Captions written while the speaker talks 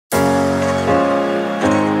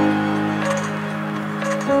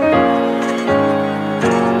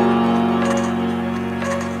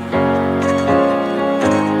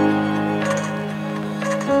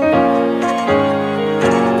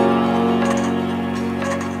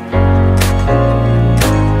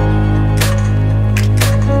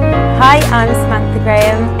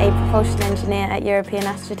Graham, a propulsion engineer at European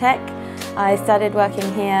Astrotech. I started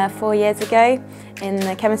working here 4 years ago in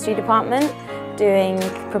the chemistry department, doing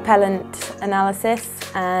propellant analysis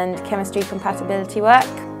and chemistry compatibility work.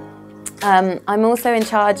 I'm also in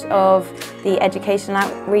charge of the educational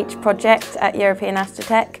outreach project at European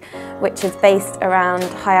Astrotech, which is based around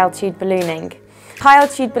high altitude ballooning. High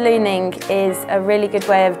altitude ballooning is a really good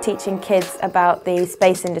way of teaching kids about the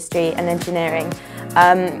space industry and engineering.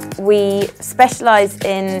 We specialise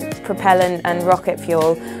in propellant and rocket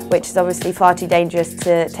fuel, which is obviously far too dangerous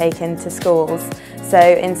to take into schools. So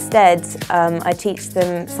instead, I teach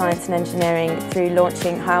them science and engineering through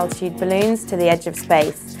launching high altitude balloons to the edge of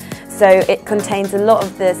space. So it contains a lot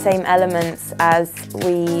of the same elements as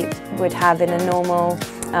we would have in a normal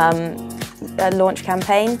launch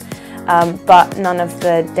campaign, but none of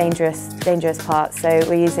the dangerous parts. So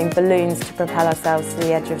we're using balloons to propel ourselves to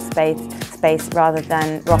the edge of space rather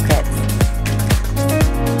than rockets.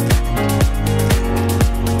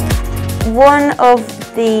 One of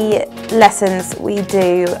the lessons we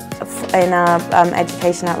do in our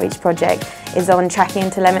education outreach project is on tracking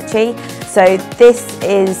and telemetry. So this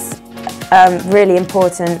is really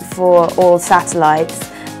important for all satellites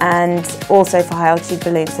and also for high altitude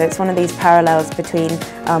balloons. So it's one of these parallels between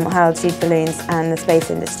high altitude balloons and the space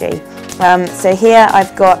industry. So here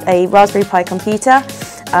I've got a Raspberry Pi computer,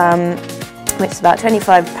 which is about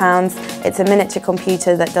 £25. It's a miniature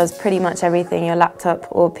computer that does pretty much everything your laptop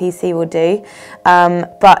or PC will do,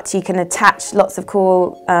 but you can attach lots of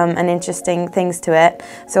cool and interesting things to it.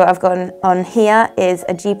 So what I've got on here is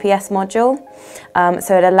a GPS module,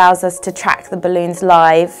 so it allows us to track the balloons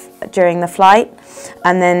live during the flight.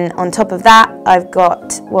 And then on top of that, I've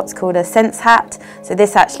got what's called a sense hat. So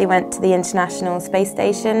this actually went to the International Space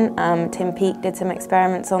Station. Tim Peake did some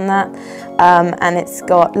experiments on that, and it's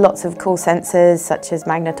got lots of cool sensors such as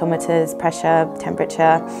magnetometers, pressure,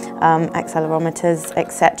 temperature, accelerometers,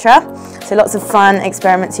 etc. So lots of fun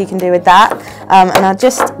experiments you can do with that. And I'll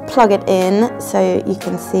just plug it in so you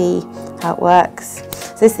can see how it works.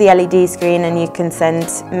 So this is the LED screen, and you can send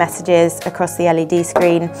messages across the LED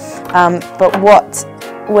screen. But what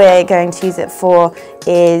we're going to use it for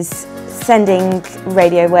is sending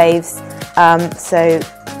radio waves. So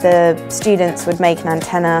the students would make an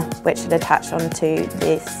antenna which would attach onto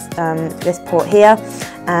this port here,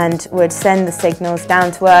 and would send the signals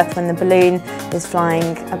down to Earth when the balloon is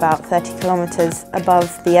flying about 30 kilometres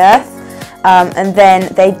above the Earth. And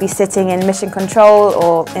then they'd be sitting in mission control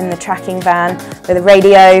or in the tracking van with a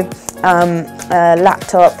radio, a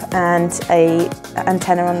laptop and an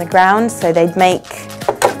antenna on the ground. So they'd make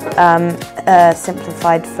a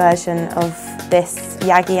simplified version of this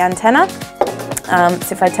Yagi antenna.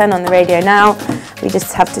 So if I turn on the radio now, we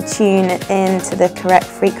just have to tune in to the correct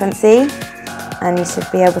frequency, and you should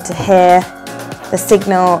be able to hear the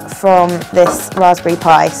signal from this Raspberry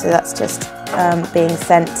Pi. So that's just being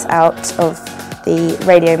sent out of the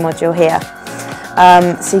radio module here.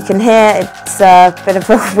 So you can hear it's a bit of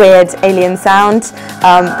a weird alien sound,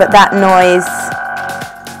 but that noise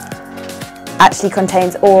actually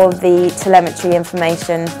contains all the telemetry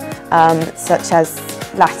information, such as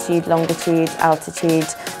latitude, longitude, altitude,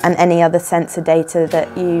 and any other sensor data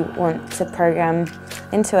that you want to program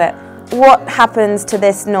into it. What happens to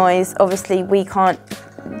this noise? Obviously we can't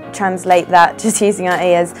translate that just using our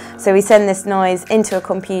ears, so we send this noise into a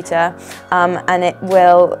computer, and it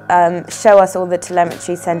will show us all the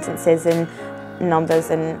telemetry sentences in numbers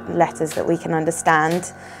and letters that we can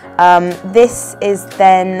understand. This is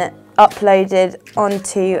then uploaded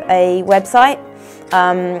onto a website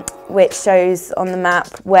which shows on the map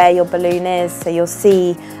where your balloon is. So you'll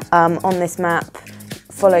see on this map,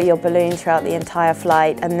 follow your balloon throughout the entire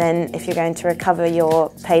flight, and then if you're going to recover your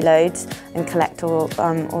payload and collect all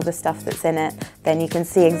the stuff that's in it, then you can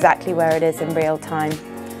see exactly where it is in real time.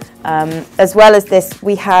 As well as this,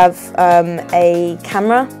 we have a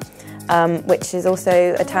camera which is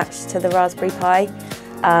also attached to the Raspberry Pi,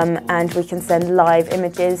 and we can send live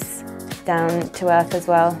images down to Earth as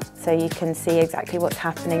well, so you can see exactly what's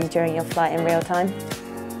happening during your flight in real time.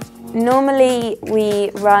 Normally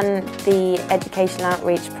we run the education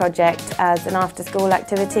outreach project as an after-school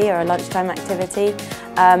activity or a lunchtime activity.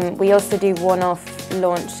 We also do one-off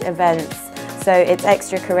launch events, so it's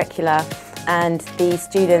extracurricular and the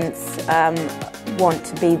students want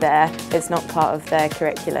to be there. It's not part of their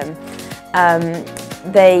curriculum.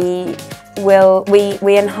 They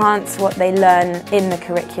we enhance what they learn in the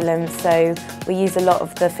curriculum, so we use a lot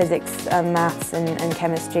of the physics, maths and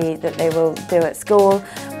chemistry that they will do at school,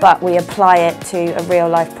 but we apply it to a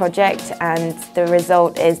real-life project, and the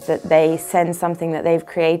result is that they send something that they've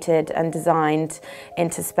created and designed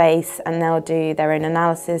into space, and they'll do their own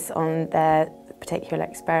analysis on their particular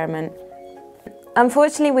experiment.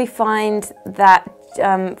 Unfortunately, we find that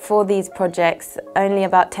for these projects, only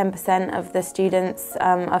about 10% of the students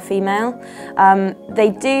are female.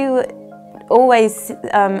 They do always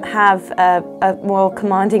have a more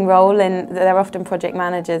commanding role, and they're often project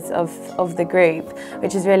managers of the group,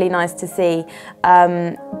 which is really nice to see.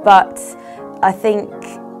 But I think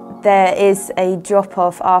there is a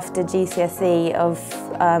drop-off after GCSE of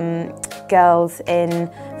girls in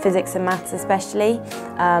physics and maths especially,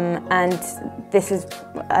 and this is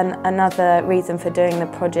another reason for doing the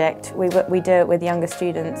project. We do it with younger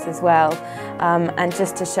students as well, and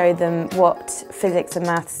just to show them what physics and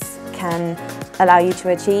maths can allow you to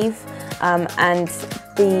achieve, and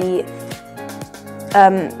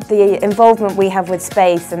the involvement we have with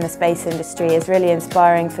space and the space industry is really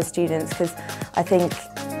inspiring for students, because I think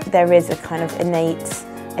there is a kind of innate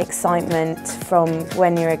excitement from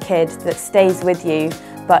when you're a kid that stays with you,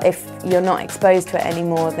 but if you're not exposed to it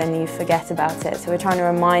anymore, then you forget about it. So we're trying to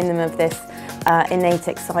remind them of this innate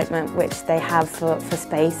excitement which they have for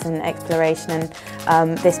space and exploration,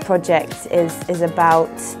 and this project is about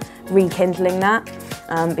rekindling that,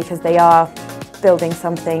 because they are building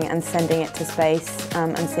something and sending it to space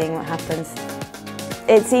and seeing what happens.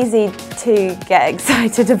 It's easy to get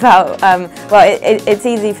excited about, it's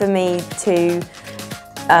easy for me to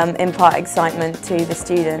impart excitement to the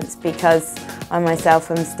students, because I myself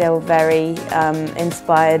am still very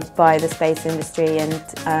inspired by the space industry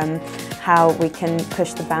and how we can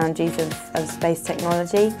push the boundaries of space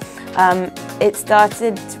technology. It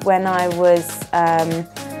started when I was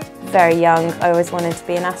very young. I always wanted to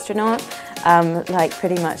be an astronaut, like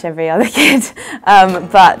pretty much every other kid,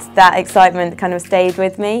 but that excitement kind of stayed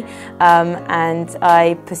with me, and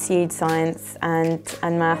I pursued science and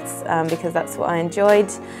maths because that's what I enjoyed.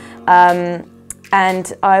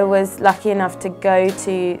 And I was lucky enough to go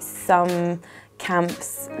to some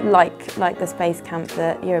camps like the space camp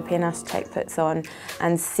that European Astrotech puts on,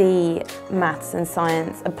 and see maths and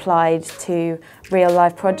science applied to real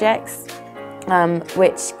life projects,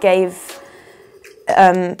 which gave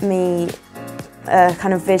me a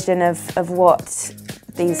kind of vision of what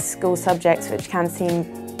these school subjects, which can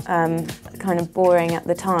seem kind of boring at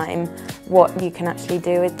the time, what you can actually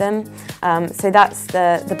do with them. So that's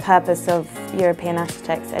the purpose of European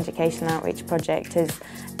Astrotech's Education Outreach Project, is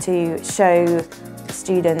to show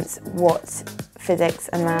students what physics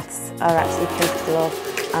and maths are actually capable of,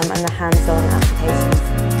 and the hands-on applications.